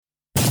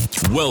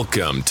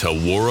Welcome to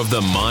War of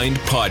the Mind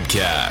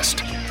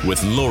podcast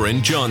with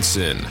Lauren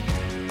Johnson,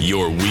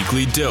 your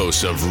weekly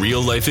dose of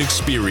real-life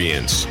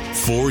experience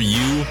for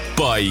you,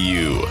 by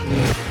you,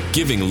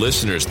 giving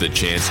listeners the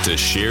chance to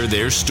share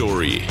their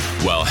story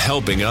while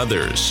helping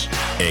others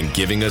and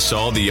giving us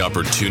all the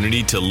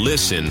opportunity to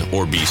listen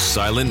or be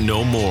silent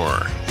no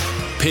more,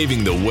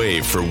 paving the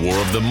way for War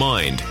of the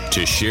Mind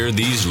to share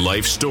these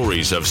life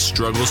stories of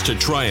struggles to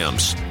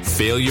triumphs,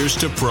 failures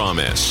to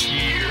promise.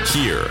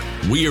 Here,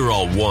 we are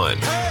all one,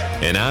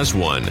 and as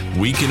one,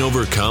 we can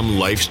overcome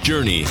life's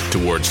journey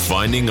towards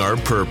finding our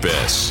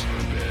purpose.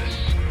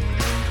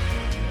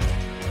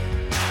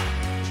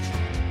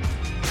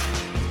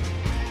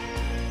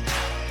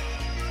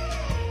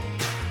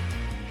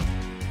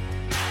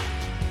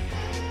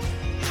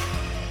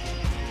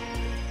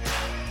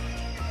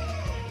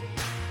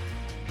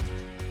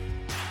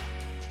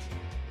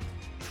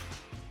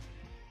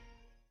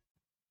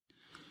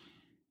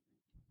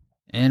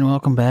 And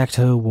welcome back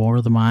to War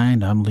of the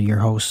Mind. I'm your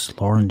host,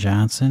 Lauren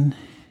Johnson.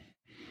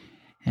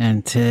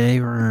 And today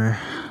our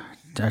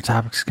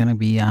topic's going to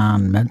be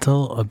on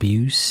mental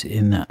abuse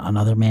in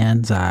another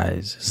man's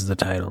eyes, is the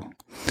title.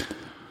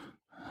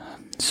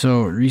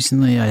 So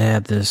recently I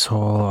had this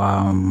whole,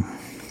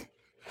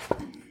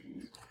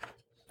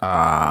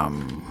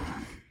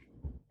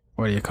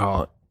 what do you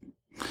call it?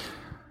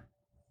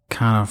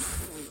 Kind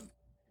of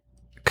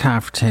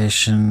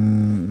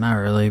confrontation, not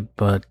really,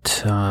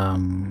 but,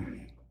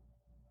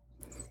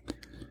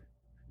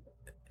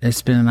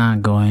 it's been an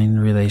ongoing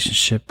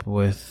relationship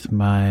with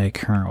my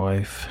current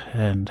wife,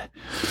 and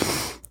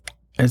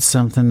it's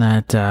something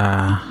that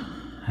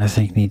I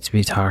think needs to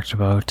be talked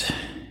about.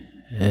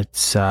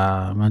 It's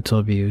mental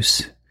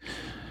abuse,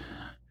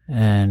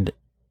 and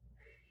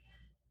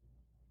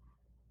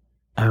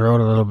I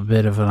wrote a little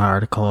bit of an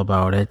article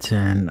about it,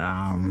 and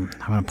I'm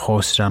going to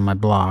post it on my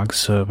blog,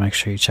 so make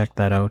sure you check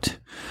that out.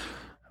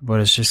 But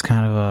it's just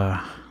kind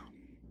of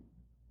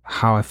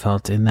how I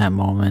felt in that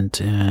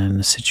moment and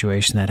the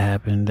situation that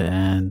happened,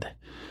 and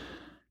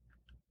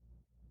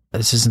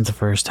this isn't the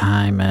first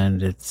time,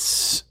 and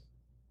it's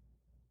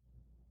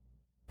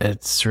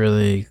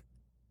really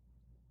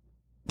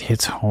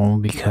hits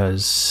home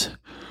because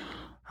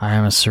I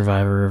am a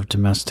survivor of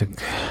domestic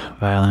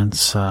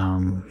violence.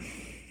 I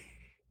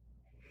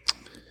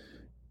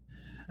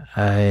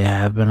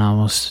have been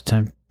almost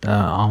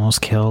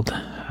killed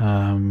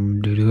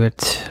due to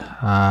it.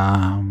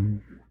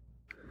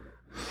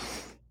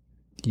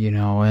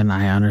 And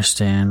I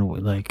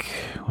understand, like,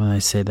 when they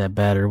say that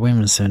battered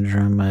women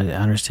syndrome, I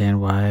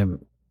understand why,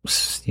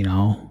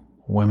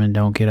 women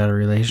don't get out of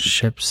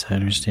relationships. I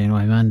understand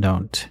why men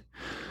don't.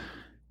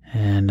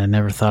 And I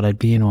never thought I'd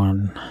be in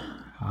one.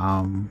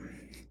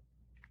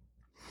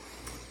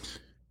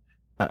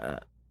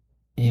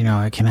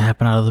 It can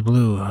happen out of the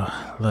blue.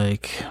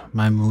 Like,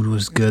 my mood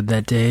was good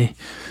that day.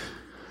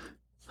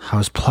 I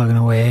was plugging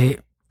away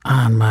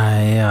on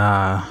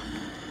my,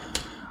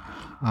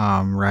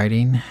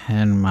 writing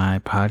and my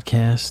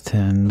podcast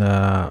and,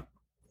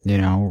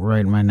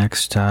 writing my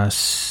next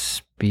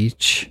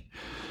speech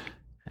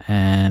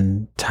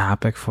and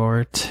topic for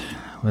it,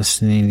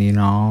 listening,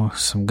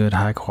 some good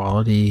high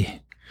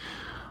quality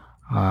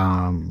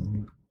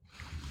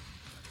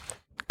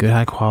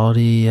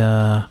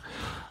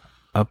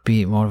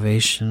upbeat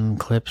motivation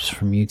clips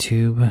from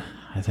YouTube.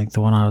 I think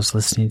the one I was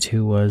listening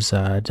to was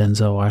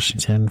Denzel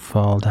Washington,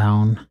 Fall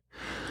Down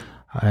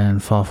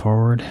and Fall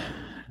Forward.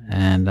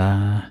 And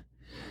then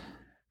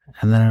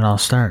it all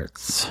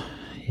starts,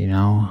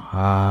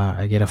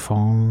 I get a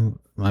phone,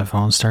 my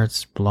phone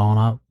starts blowing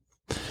up,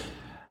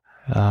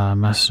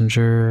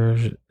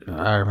 messages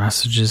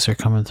are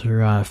coming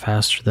through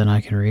faster than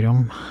I can read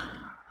them.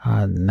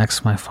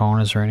 Next, my phone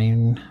is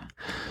ringing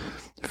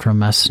from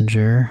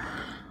Messenger.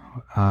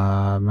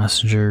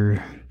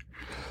 Messenger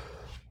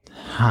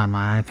on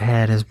my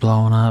iPad is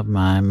blowing up,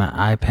 my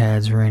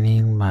iPad's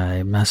ringing,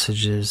 my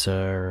messages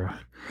are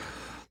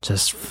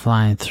just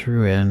flying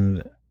through,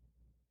 and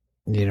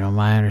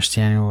my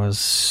understanding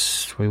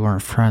was we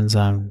weren't friends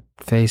on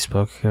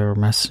Facebook or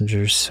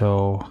Messenger,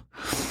 so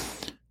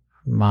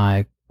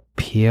my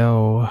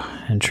PO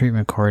and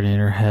treatment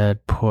coordinator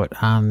had put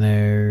on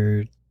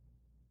there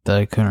that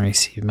I couldn't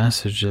receive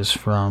messages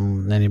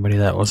from anybody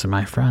that wasn't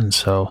my friend.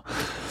 So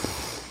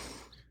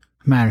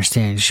my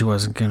understanding,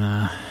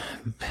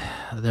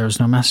 there was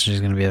no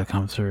messages gonna be able to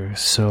come through.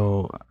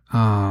 So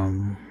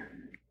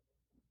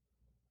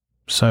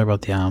sorry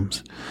about the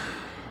arms,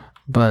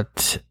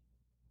 but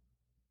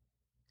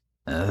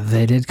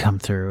they did come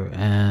through,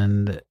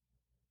 and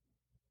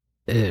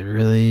it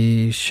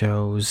really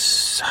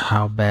shows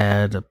how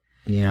bad,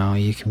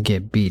 you can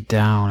get beat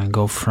down and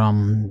go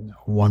from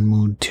one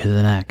mood to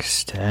the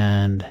next,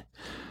 and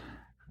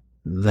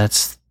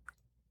that's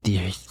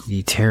the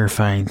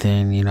terrifying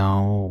thing,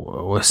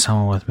 with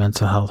someone with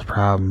mental health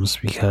problems,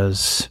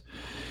 because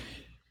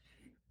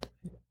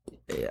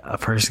a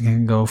person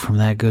can go from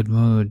that good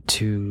mood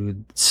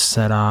to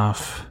set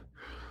off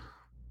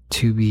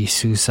to be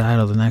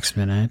suicidal the next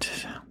minute,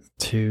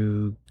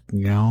 to,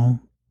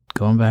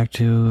 going back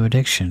to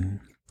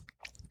addiction.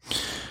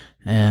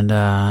 And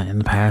in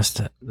the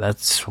past,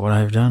 that's what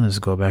I've done, is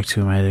go back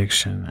to my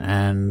addiction.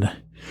 And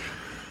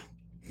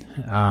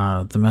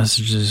the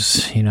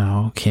messages,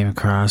 came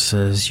across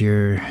as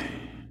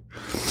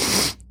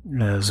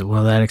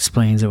well, that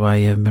explains it, why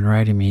you haven't been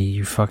writing me.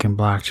 You fucking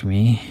blocked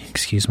me.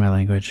 Excuse my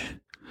language.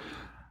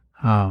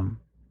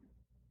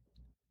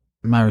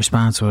 My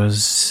response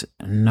was,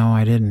 no,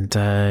 I didn't.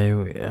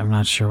 I'm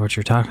not sure what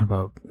you're talking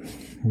about.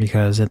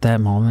 Because at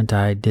that moment,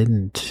 I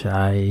didn't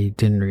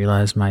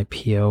realize my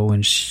PO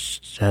when she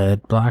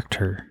had blocked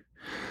her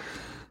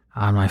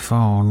on my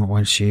phone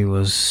when she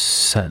was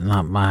setting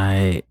up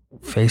my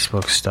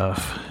Facebook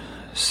stuff.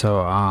 So,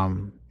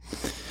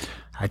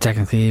 I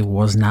technically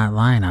was not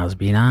lying. I was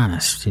being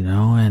honest,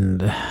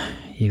 and,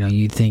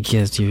 you'd think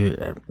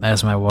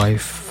as my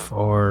wife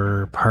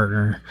or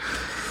partner,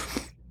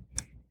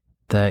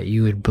 that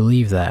you would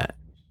believe that.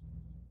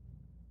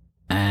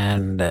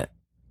 And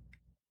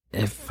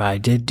if I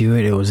did do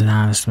it, it was an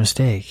honest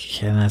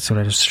mistake. And that's what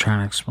I was trying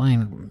to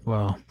explain.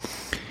 Well,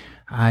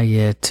 I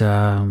get,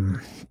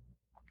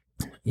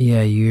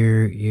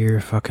 you're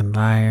a fucking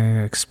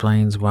liar,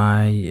 explains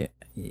why,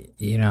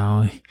 you're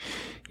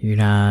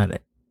not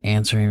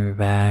answering me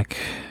back,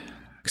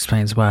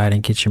 explains why I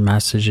didn't get your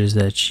messages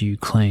that you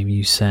claim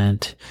you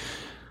sent.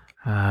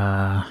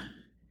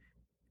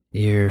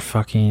 You're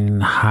fucking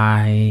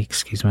high,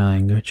 excuse my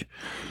language.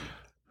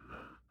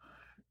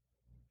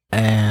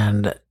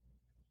 And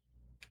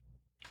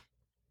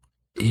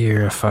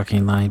you're a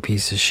fucking lying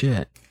piece of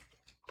shit.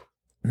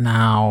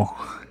 Now,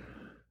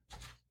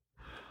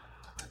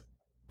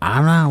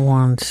 I'm not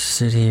one to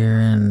sit here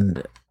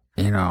and,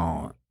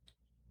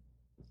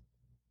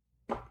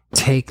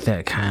 take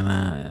that kind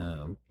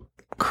of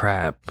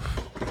crap,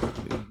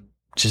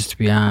 just to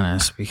be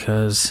honest,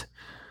 because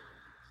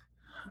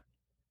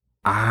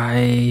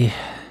I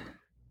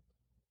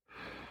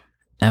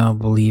am a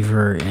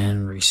believer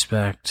in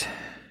respect.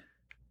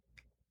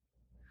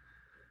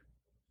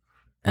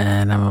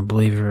 And I'm a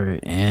believer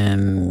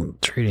in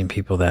treating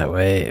people that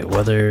way,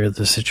 whether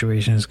the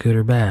situation is good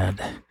or bad.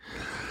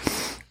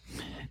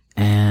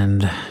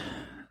 And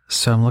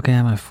so I'm looking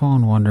at my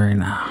phone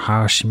wondering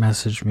how she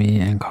messaged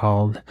me and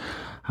called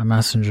a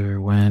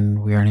messenger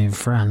when we aren't even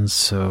friends.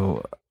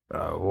 So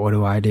what do?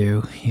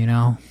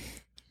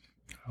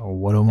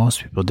 What do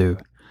most people do?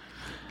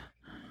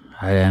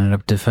 I ended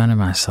up defending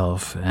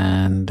myself,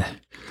 and,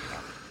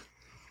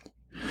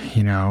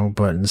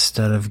 but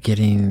instead of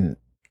getting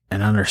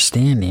an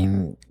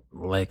understanding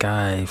like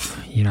I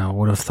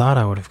would have thought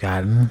I would have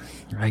gotten,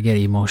 I get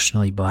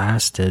emotionally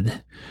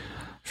blasted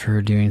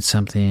for doing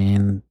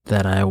something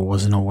that I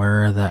wasn't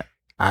aware that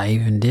I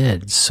even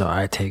did. So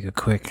I take a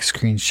quick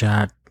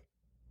screenshot.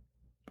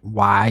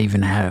 Why I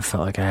even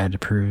felt like I had to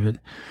prove it,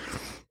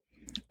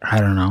 I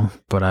don't know,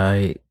 but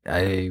I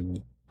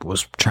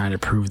was trying to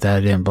prove that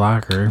I didn't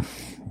block her,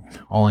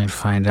 only to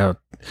find out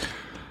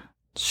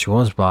she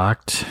was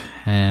blocked.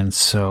 And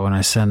so when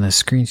I send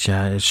this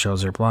screenshot, it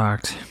shows her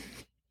blocked.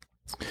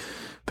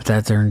 But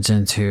that turns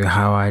into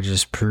how I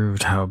just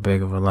proved how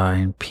big of a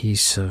lying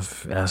piece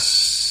of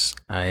S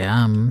I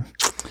am.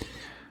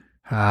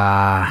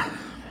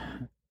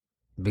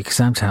 Because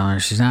I'm telling her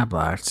she's not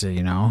blocked,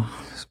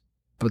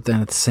 But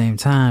then at the same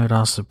time, it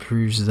also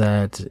proves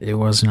that it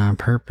wasn't on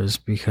purpose,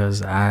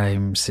 because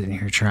I'm sitting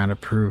here trying to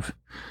prove,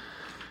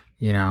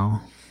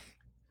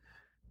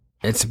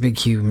 it's a big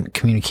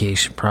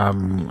communication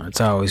problem. It's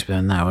always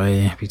been that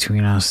way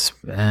between us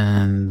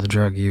and the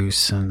drug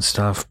use and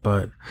stuff,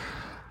 but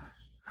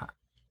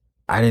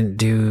I didn't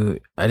do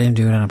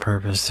it on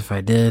purpose. If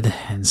I did,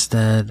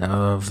 instead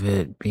of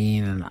it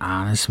being an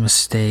honest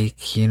mistake,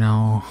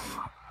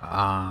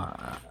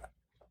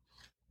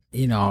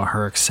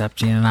 her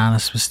accepting an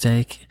honest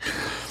mistake,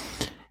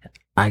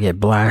 I get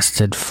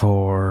blasted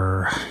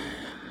for,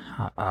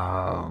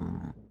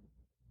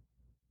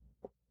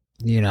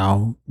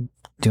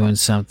 doing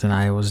something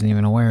I wasn't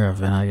even aware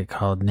of, and I get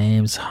called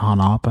names, hung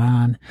up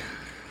on.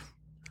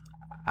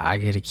 I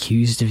get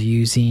accused of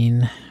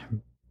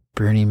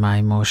burning my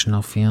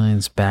emotional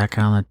feelings back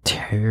on a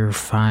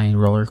terrifying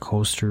roller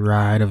coaster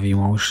ride of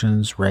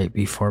emotions right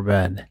before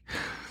bed.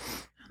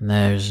 And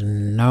there's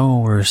no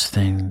worse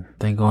thing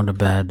than going to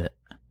bed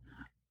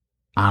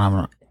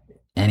on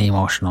an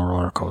emotional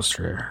roller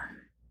coaster.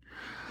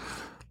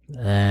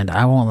 And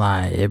I won't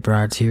lie, it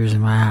brought tears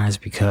in my eyes,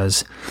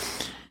 because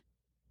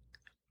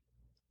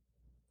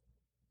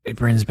it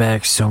brings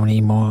back so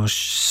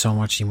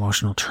much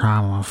emotional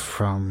trauma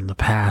from the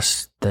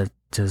past that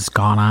has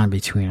gone on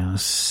between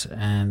us.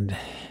 And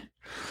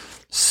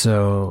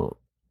so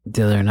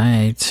the other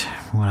night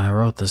when I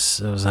wrote this,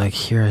 it was like,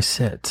 here I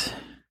sit,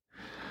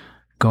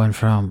 going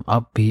from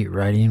upbeat,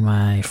 writing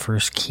my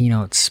first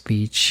keynote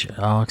speech,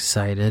 all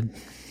excited,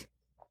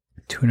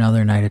 to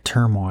another night of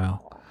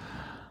turmoil.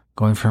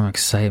 Going from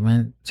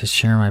excitement to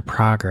share my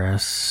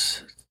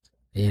progress,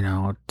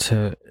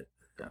 to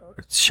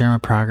share my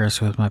progress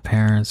with my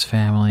parents,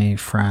 family,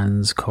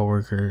 friends,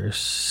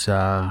 coworkers,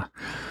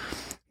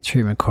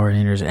 treatment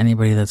coordinators,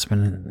 anybody that's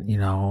been,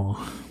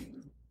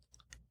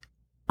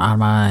 on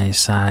my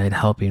side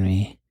helping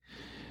me.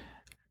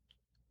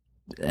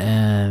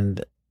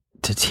 And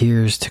to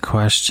tears, to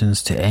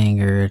questions, to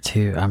anger,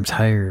 to I'm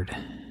tired.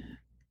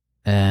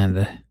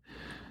 And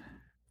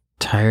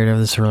tired of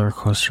this roller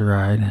coaster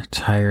ride.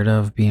 Tired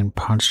of being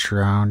punched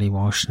around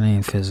emotionally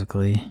and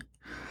physically.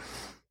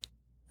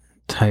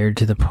 Tired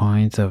to the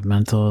point of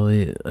mental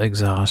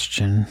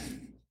exhaustion.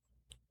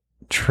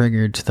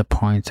 Triggered to the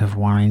point of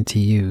wanting to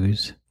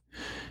use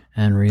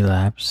and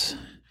relapse.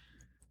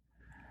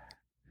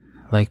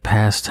 Like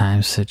past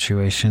time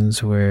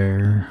situations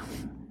where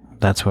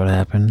that's what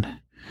happened.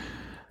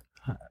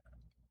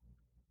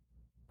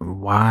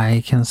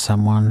 Why can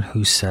someone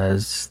who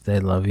says they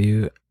love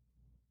you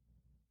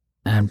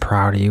and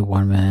proud of you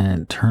one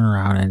minute turn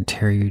around and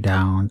tear you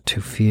down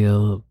to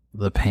feel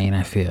the pain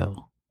I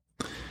feel?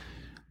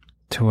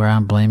 To where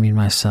I'm blaming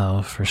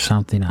myself for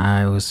something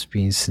I was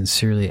being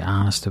sincerely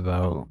honest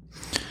about,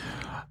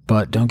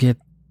 but don't get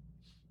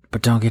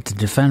to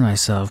defend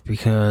myself,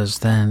 because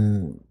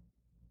then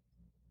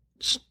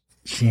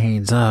she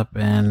hangs up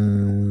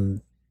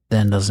and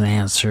then doesn't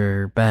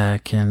answer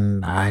back,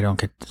 and I don't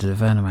get to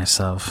defend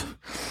myself.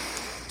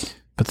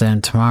 But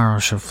then tomorrow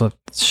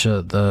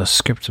the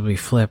script will be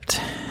flipped,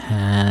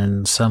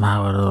 and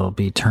somehow it'll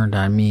be turned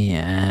on me,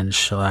 and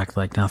she'll act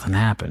like nothing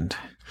happened.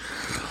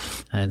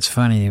 And it's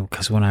funny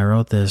because when I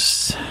wrote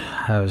this,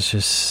 and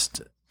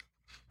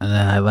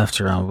then I left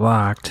her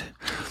unblocked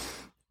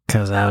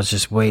because I was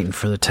just waiting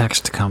for the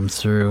text to come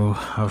through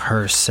of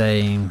her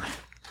saying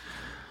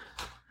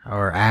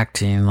or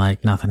acting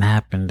like nothing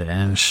happened.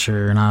 And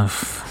sure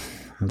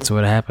enough, that's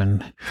what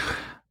happened.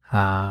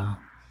 But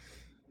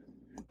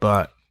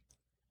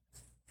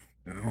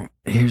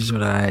here's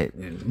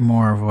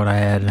more of what I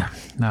had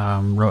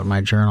wrote in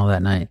my journal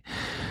that night.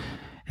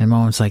 In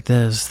moments like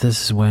this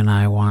is when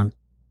I want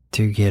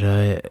to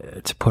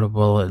put a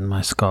bullet in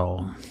my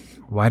skull.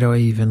 Why do I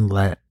even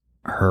let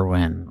her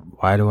win?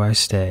 Why do I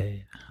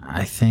stay?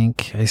 I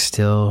think I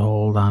still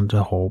hold on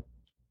to hope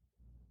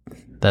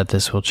that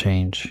this will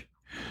change.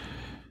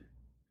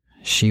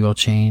 She will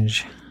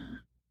change.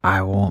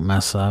 I won't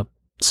mess up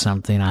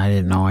something I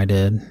didn't know I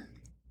did.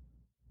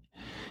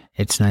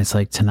 It's nights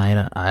like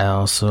tonight I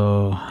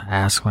also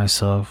ask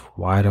myself,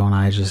 why don't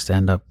I just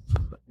end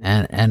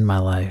my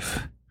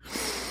life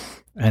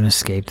and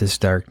escape this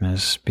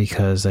darkness?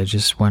 Because I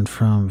just went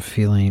from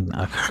feeling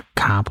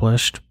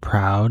accomplished,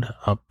 proud,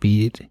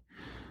 upbeat,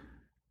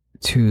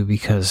 to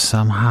because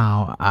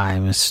somehow I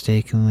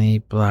mistakenly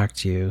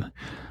blocked you,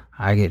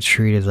 I get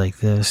treated like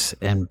this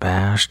and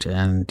bashed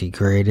and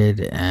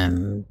degraded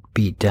and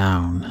beat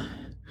down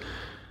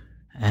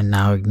and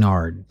now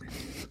ignored.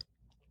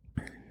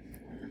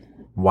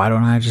 Why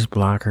don't I just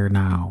block her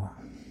now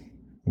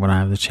when I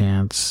have the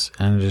chance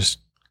and just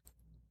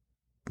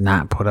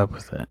not put up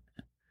with it?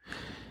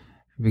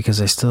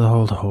 Because I still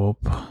hold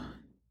hope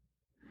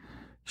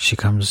she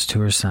comes to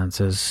her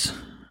senses.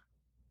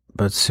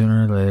 But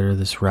sooner or later,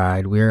 this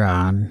ride we're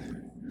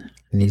on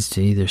needs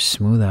to either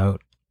smooth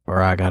out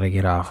or I gotta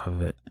get off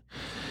of it.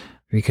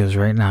 Because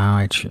right now,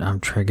 I'm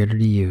triggered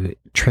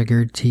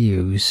to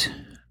use,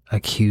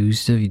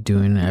 accused of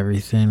doing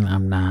everything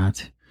I'm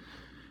not.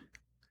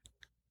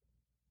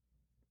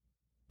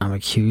 I'm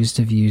accused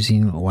of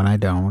using when I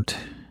don't.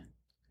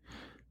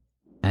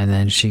 And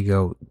then she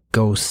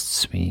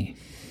ghosts me.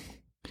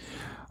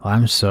 Well,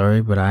 I'm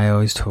sorry, but I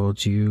always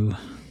told you,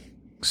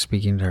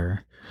 speaking to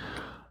her,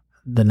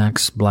 the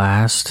next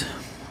blast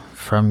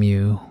from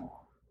you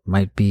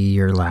might be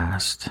your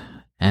last.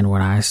 And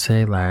when I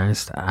say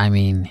last, I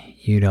mean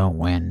you don't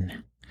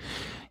win.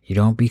 You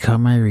don't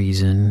become my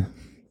reason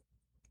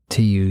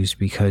to use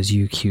because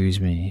you accuse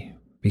me.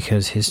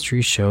 Because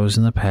history shows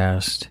in the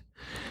past,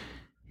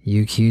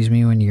 you accuse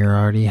me when you're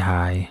already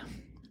high,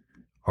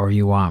 or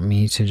you want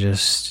me to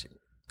just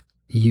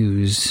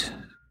use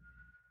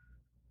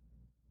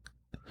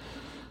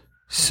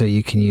so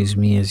you can use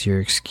me as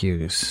your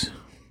excuse.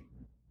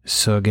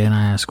 So again,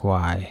 I ask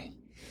why.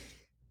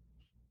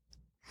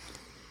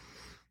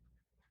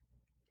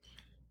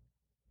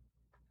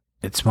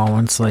 It's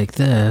moments like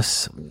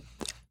this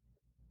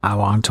I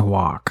want to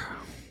walk.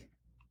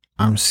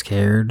 I'm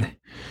scared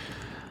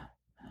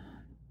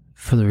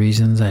for the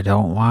reasons I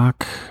don't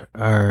walk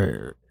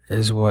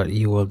is what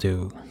you will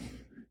do.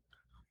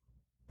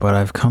 But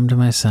I've come to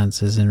my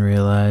senses and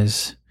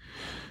realize,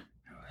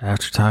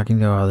 after talking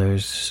to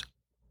others,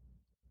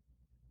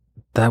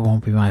 that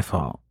won't be my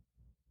fault.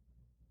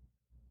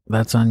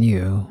 That's on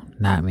you,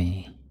 not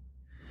me.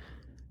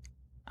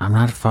 I'm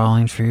not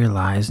falling for your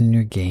lies and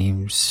your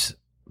games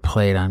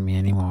played on me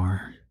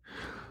anymore.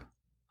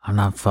 I'm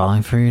not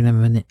falling for your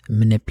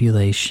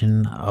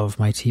manipulation of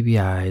my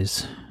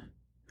TBIs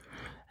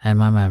and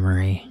my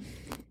memory.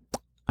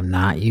 I'm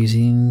not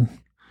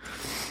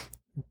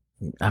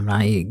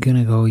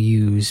gonna go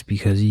use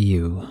because of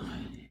you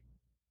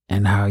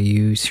and how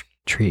you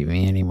treat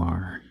me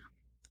anymore.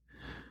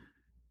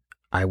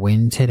 I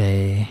win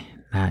today,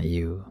 not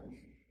you.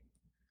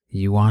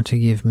 You want to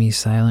give me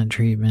silent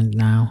treatment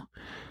now?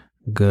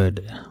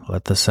 Good.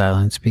 Let the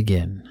silence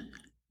begin.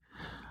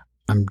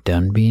 I'm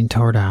done being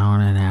tore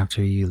down, and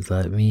after you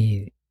tell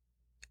me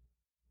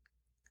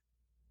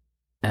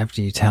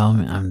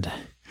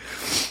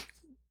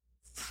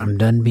I'm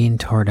done being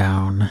tore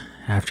down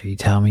after you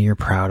tell me you're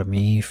proud of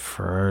me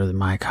for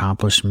my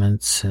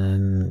accomplishments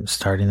in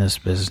starting this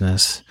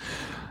business,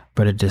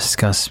 but it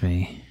disgusts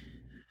me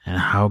and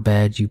how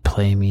bad you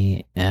play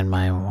me and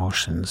my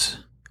emotions.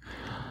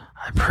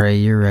 I pray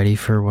you're ready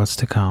for what's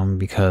to come,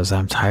 because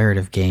I'm tired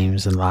of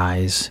games and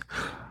lies.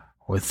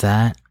 With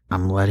that,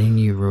 I'm letting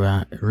you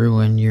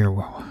ruin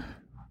your...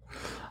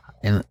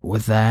 And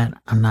with that,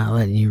 I'm not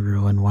letting you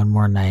ruin one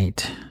more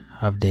night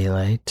of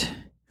daylight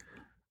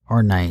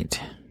or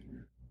night.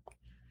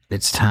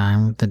 It's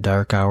time the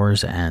dark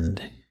hours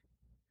end.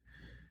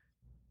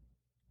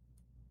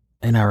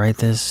 And I write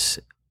this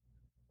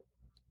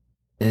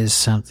is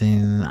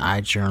something I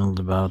journaled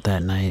about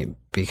that night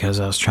because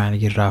I was trying to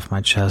get it off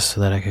my chest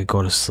so that I could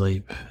go to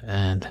sleep.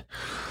 And,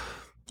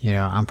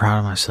 I'm proud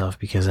of myself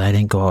because I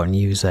didn't go out and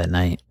use that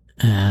night.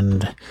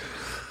 And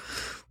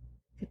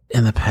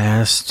in the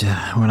past,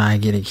 when I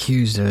get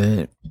accused of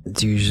it,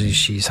 it's usually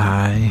she's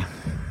high,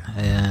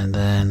 and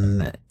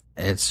then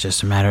it's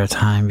just a matter of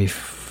time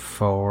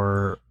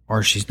before,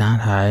 or she's not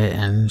high,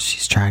 and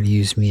she's trying to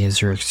use me as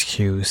her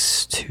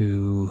excuse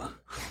to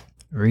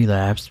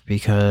relapse,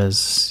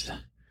 because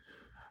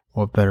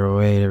what better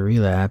way to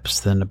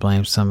relapse than to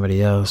blame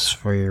somebody else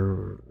for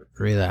your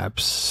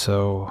relapse?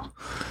 So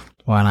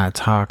why not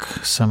talk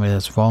somebody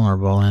that's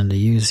vulnerable into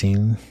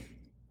using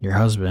your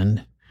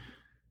husband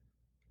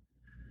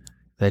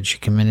that you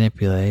can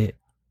manipulate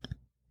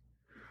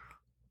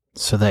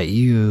so that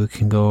you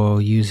can go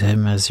use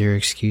him as your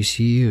excuse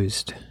you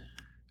used.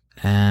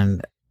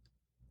 And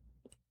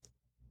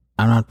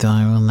I'm not the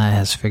only one that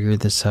has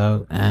figured this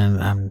out,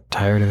 and I'm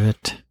tired of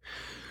it.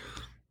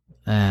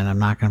 And I'm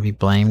not going to be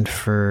blamed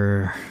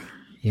for,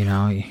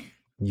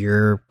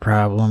 your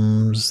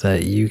problems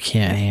that you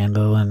can't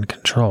handle and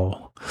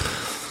control.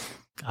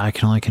 I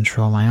can only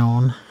control my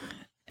own.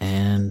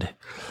 And,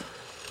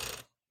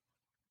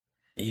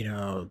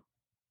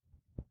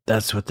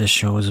 that's what this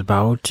show is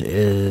about,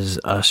 is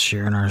us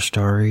sharing our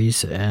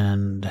stories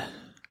and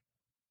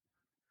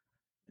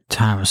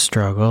time of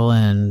struggle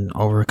and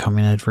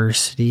overcoming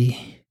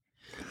adversity.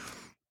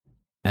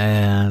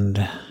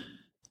 And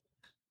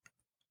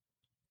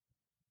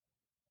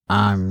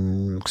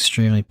I'm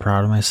extremely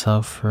proud of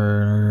myself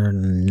for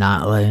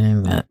not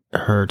letting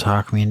her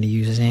talk me into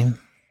using.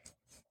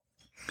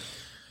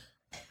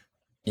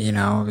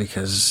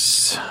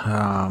 Because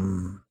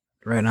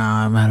right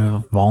now I'm at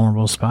a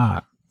vulnerable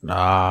spot.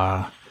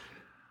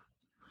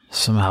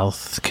 Some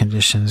health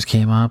conditions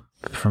came up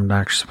from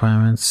doctor's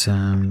appointments,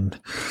 and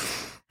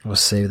we'll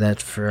save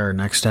that for our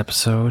next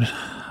episode.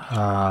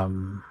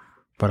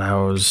 But I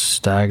was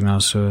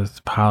diagnosed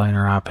with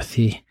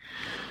polyneuropathy,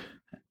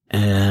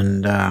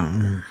 and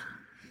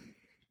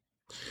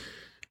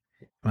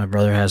my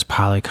brother has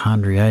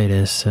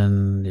polychondritis,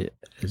 and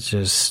it's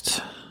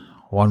just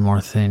one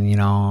more thing,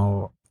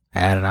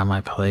 added on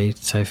my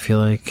plate, I feel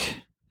like.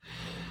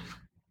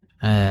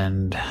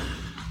 And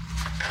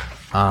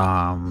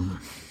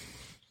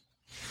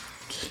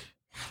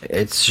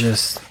it's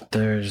just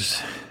there's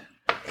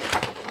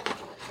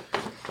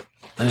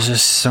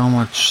just so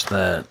much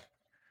that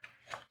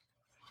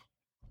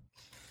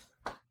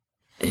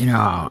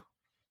I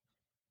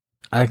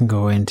can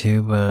go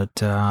into,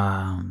 but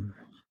I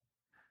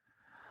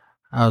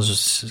was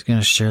just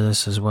gonna share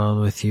this as well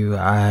with you.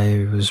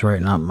 I was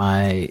writing up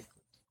my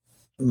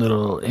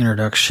little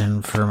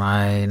introduction for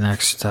my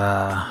next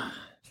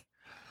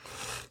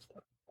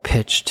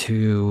pitch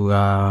to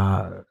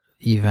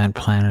event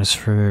planners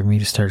for me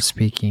to start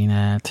speaking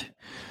at.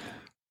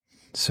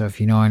 So if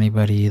you know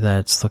anybody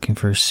that's looking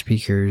for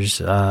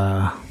speakers,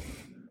 I'm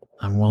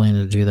willing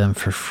to do them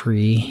for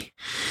free,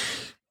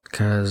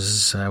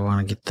 because I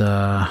want to get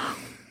the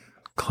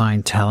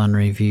clientele and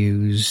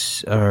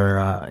reviews,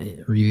 or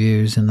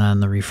reviews, and then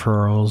the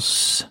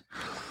referrals.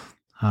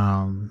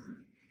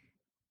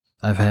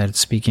 I've had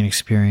speaking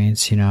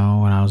experience, when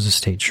I was a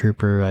state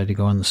trooper. I had to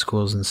go in the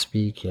schools and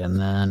speak, and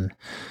then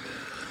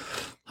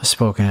I've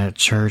spoken at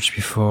church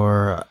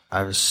before.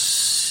 I've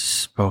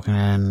spoken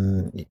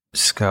in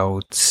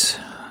scouts.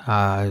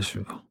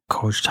 I've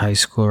coached high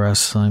school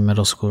wrestling,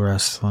 middle school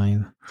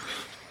wrestling.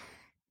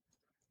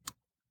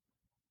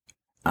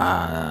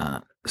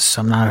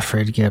 So I'm not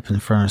afraid to get in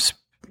front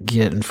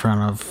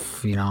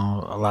of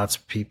lots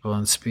of people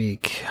and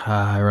speak.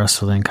 I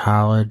wrestled in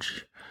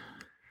college.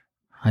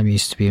 I'm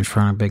used to be in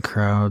front of big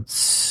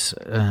crowds,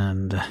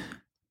 and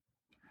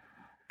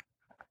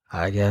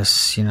I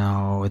guess,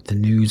 with the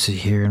news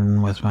here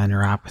and with my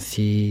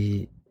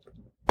neuropathy,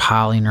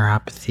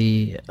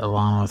 polyneuropathy,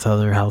 along with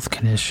other health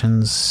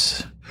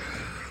conditions,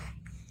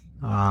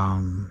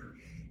 we're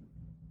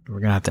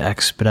going to have to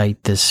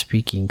expedite this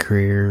speaking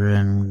career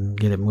and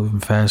get it moving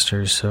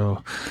faster.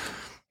 So,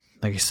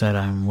 like I said,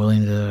 I'm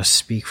willing to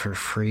speak for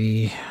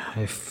free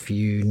if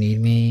you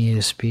need me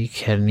to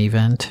speak at an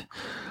event.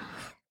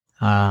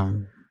 But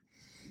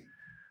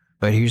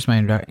here's my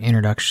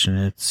introduction.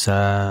 It's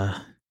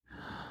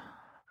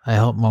I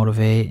help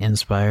motivate,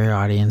 inspire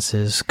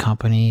audiences,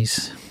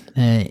 companies,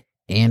 and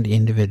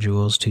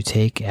individuals to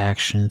take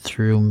action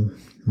through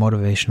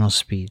motivational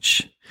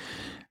speech.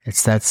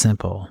 It's that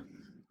simple.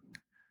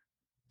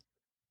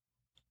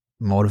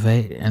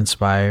 Motivate,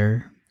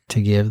 inspire,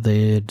 to give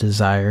the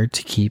desire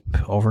to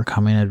keep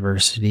overcoming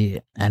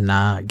adversity and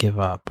not give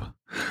up.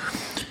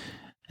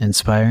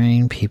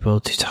 Inspiring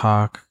people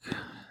to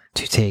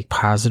take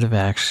positive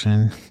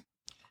action.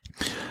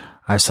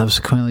 I've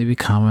subsequently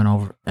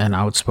become an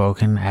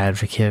outspoken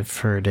advocate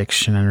for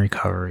addiction and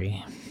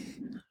recovery,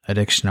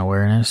 addiction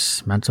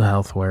awareness, mental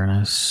health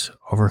awareness,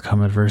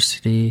 overcome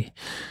adversity,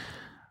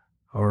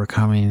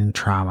 overcoming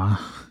trauma,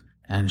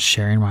 and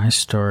sharing my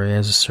story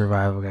as a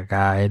survival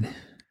guide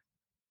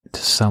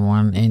to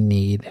someone in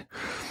need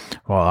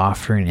while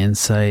offering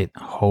insight,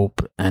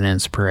 hope, and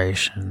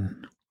inspiration.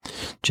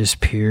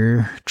 Just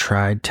pure,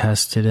 tried,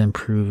 tested, and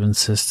proven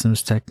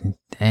systems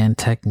and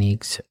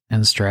techniques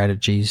and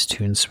strategies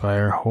to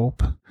inspire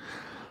hope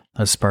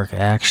that spark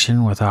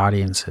action with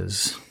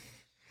audiences.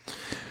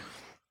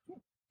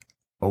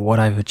 What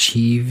I've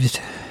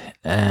achieved,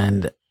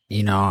 and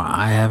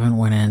I haven't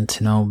went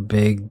into no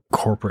big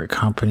corporate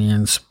company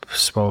and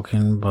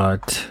spoken,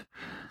 but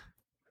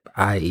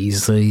I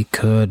easily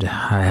could.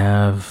 I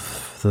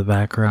have the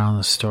background,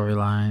 the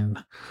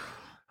storyline.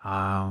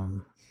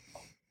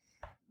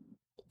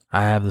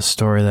 I have the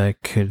story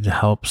that could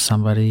help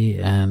somebody,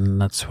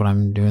 and that's what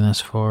I'm doing this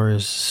for,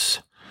 is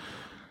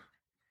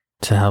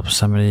to help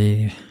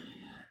somebody,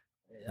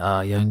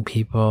 young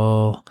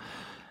people,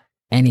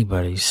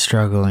 anybody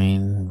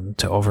struggling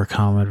to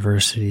overcome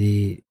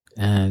adversity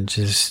and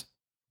just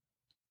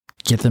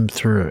get them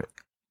through it.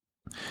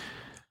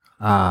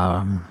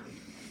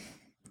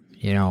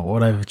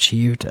 What I've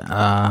achieved,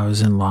 I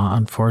was in law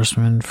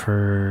enforcement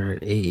for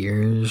 8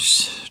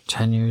 years,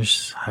 10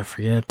 years, I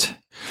forget.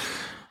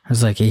 It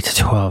was like 8 to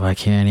 12. I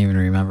can't even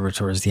remember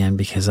towards the end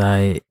because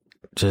I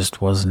just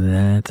wasn't in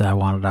it. I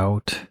wanted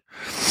out.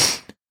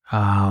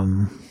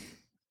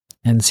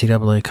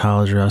 NCAA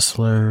college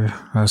wrestler,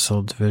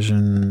 wrestled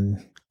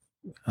division,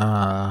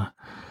 a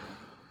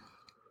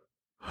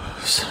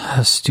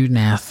student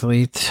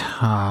athlete,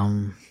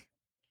 I'm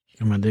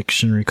an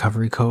addiction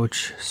recovery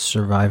coach,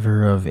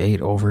 survivor of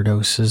 8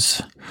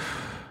 overdoses,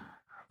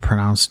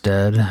 pronounced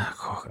dead,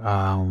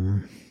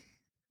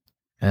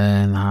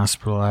 and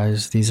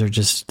hospitalized. These are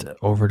just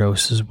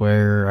overdoses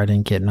where I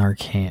didn't get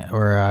Narcan,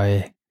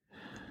 it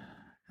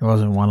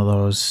wasn't one of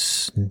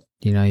those,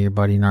 your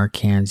buddy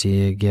Narcans,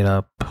 you get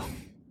up,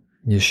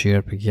 you shoot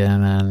up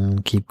again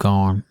and keep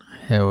going.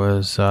 It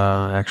was,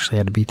 actually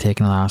had to be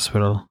taken to the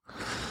hospital.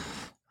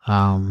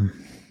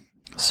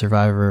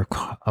 Survivor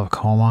of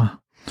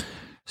coma,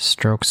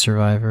 stroke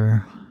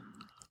survivor,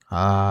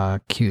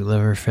 acute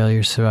liver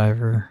failure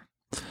survivor,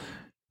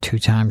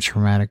 2-time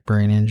traumatic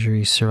brain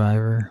injury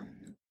survivor,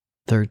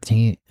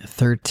 13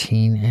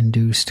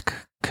 induced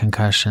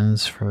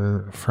concussions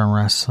from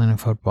wrestling and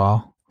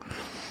football,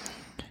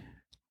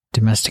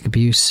 domestic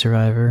abuse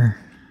survivor,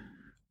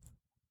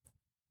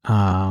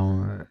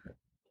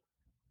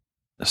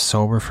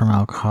 sober from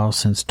alcohol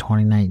since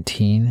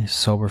 2019,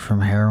 sober from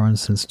heroin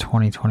since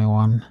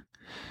 2021.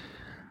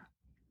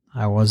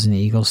 I was an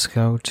Eagle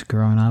Scout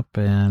growing up,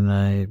 and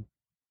I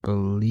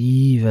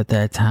believe at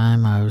that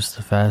time I was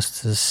the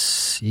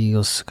fastest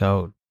Eagle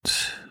Scout,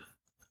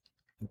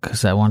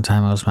 because at one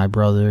time it was my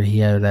brother. He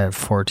had it at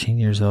 14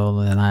 years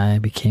old, and I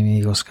became an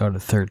Eagle Scout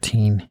at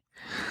 13.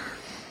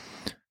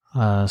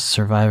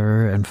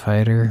 Survivor and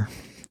fighter.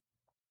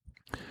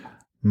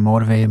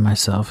 Motivated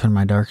myself in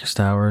my darkest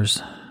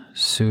hours.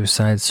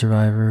 Suicide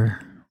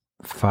survivor.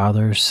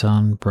 Father,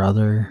 son,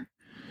 brother.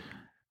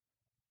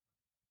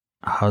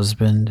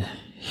 Husband.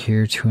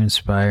 Here to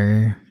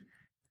inspire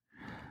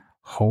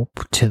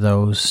hope to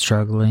those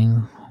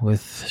struggling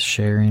with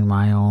sharing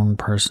my own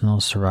personal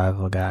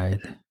survival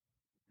guide.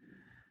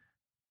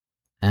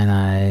 And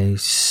I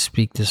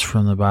speak this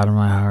from the bottom of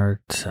my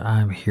heart.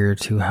 I'm here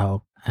to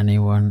help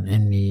anyone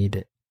in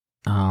need.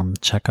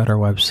 Check out our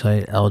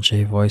website,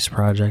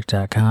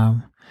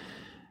 ljvoiceproject.com.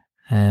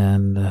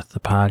 And the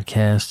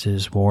podcast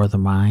is War of the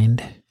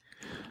Mind.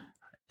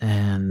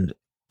 And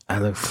I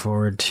look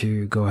forward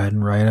to go ahead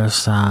and write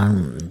us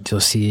on, you'll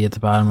see at the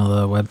bottom of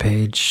the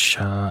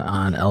webpage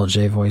on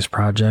LJ Voice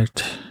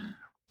Project.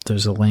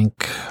 There's a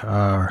link,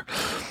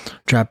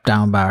 drop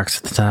down box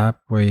at the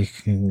top where you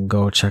can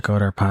go check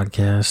out our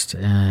podcast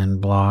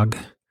and blog.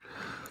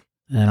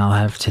 And I'll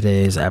have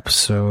today's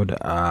episode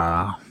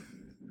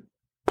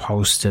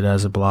posted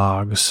as a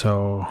blog,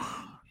 so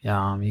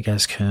you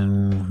guys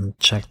can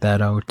check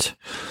that out.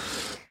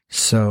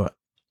 So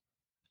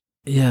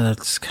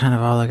that's kind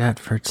of all I got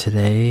for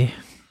today.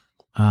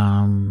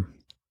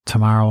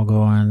 Tomorrow we'll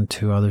go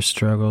into other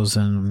struggles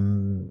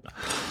and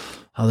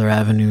other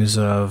avenues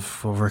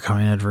of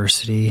overcoming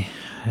adversity,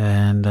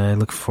 and I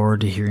look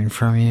forward to hearing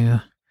from you.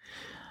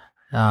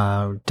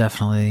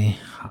 Definitely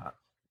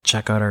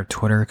check out our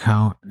Twitter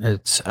account.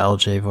 It's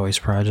LJ Voice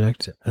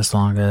Project, as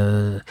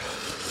well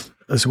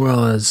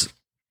as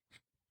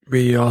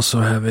we also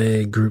have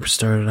a group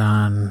started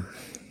on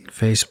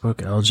Facebook,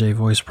 LJ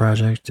Voice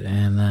Project,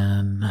 and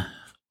then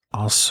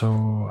also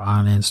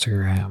on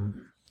Instagram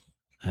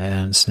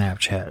and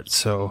Snapchat.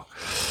 So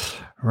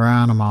we're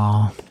on them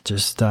all.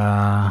 Just,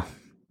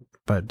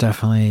 but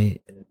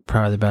definitely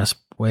probably the best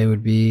way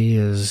would be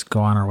is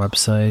go on our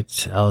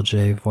website,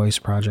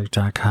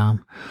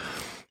 ljvoiceproject.com,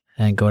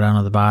 and go down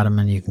to the bottom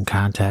and you can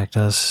contact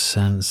us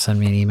and send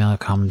me an email.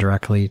 Come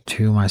directly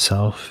to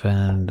myself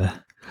and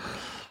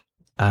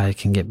I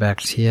can get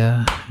back to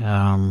you.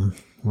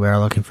 We are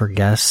looking for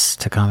guests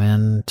to come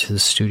in to the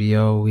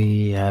studio.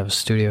 We have a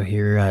studio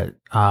here at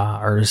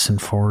Artisan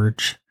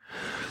Forge.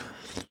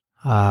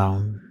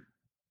 But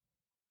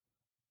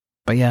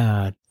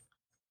yeah,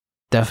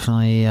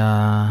 definitely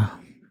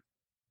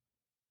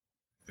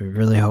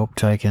really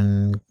hoped I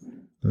can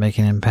make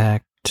an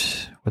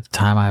impact with the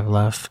time I've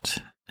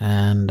left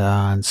and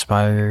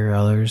inspire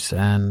others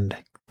and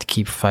to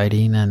keep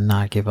fighting and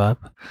not give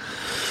up.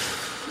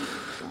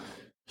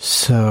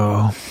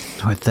 So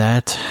with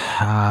that,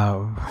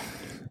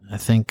 I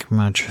think I'm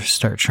going to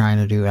start trying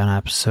to do an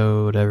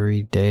episode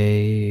every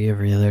day,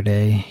 every other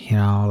day,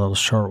 a little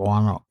short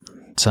one.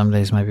 Some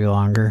days might be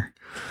longer.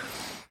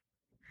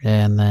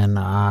 And then,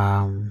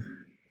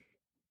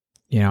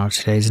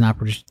 today's an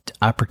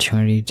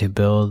opportunity to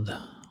build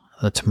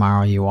the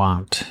tomorrow you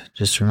want.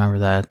 Just remember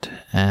that.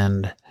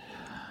 And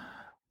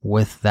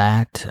with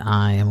that,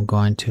 I am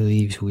going to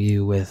leave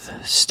you with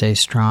stay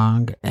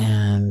strong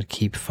and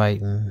keep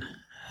fighting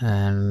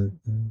and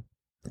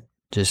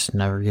just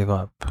never give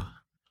up.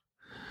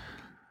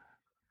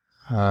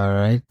 All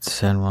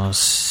right, and we'll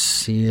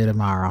see you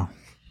tomorrow.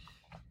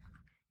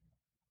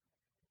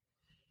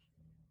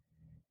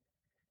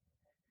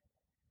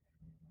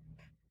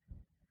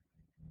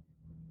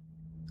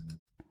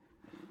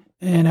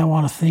 And I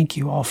want to thank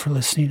you all for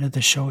listening to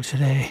the show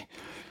today.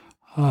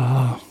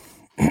 I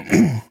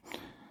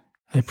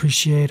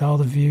appreciate all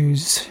the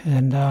views,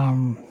 and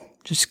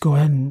just go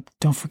ahead and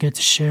don't forget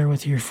to share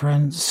with your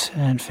friends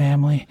and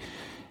family,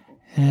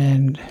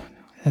 and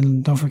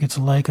don't forget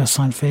to like us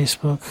on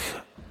Facebook,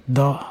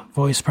 The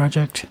Voice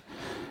Project,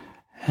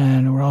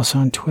 and we're also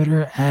on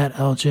Twitter at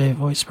LJ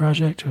Voice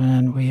Project,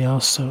 and we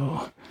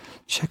also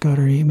check out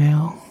our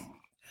email.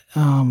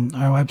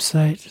 Our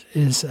website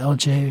is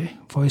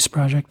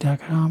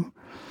ljvoiceproject.com.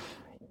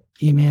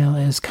 Email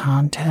is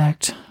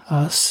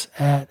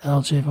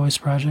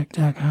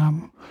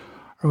contactus@ljvoiceproject.com.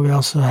 Or we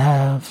also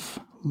have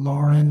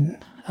Lauren,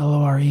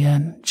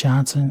 Loren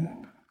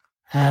Johnson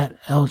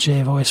at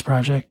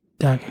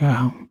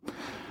ljvoiceproject.com.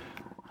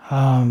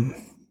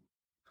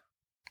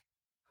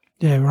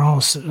 We're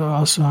also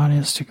on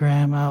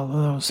Instagram. All of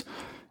those.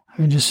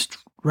 Just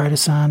write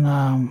us on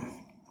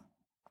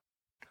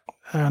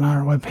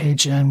our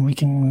webpage, and we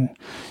can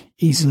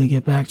easily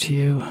get back to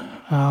you.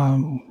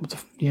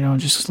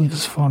 Just leave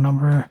us a phone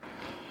number.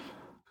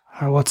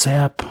 Our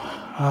WhatsApp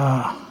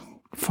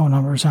phone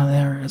numbers on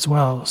there as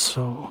well.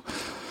 So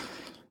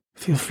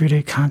feel free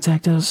to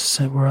contact us.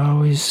 We're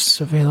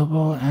always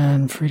available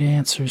and free to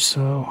answer.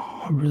 So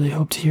I really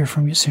hope to hear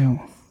from you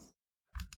soon.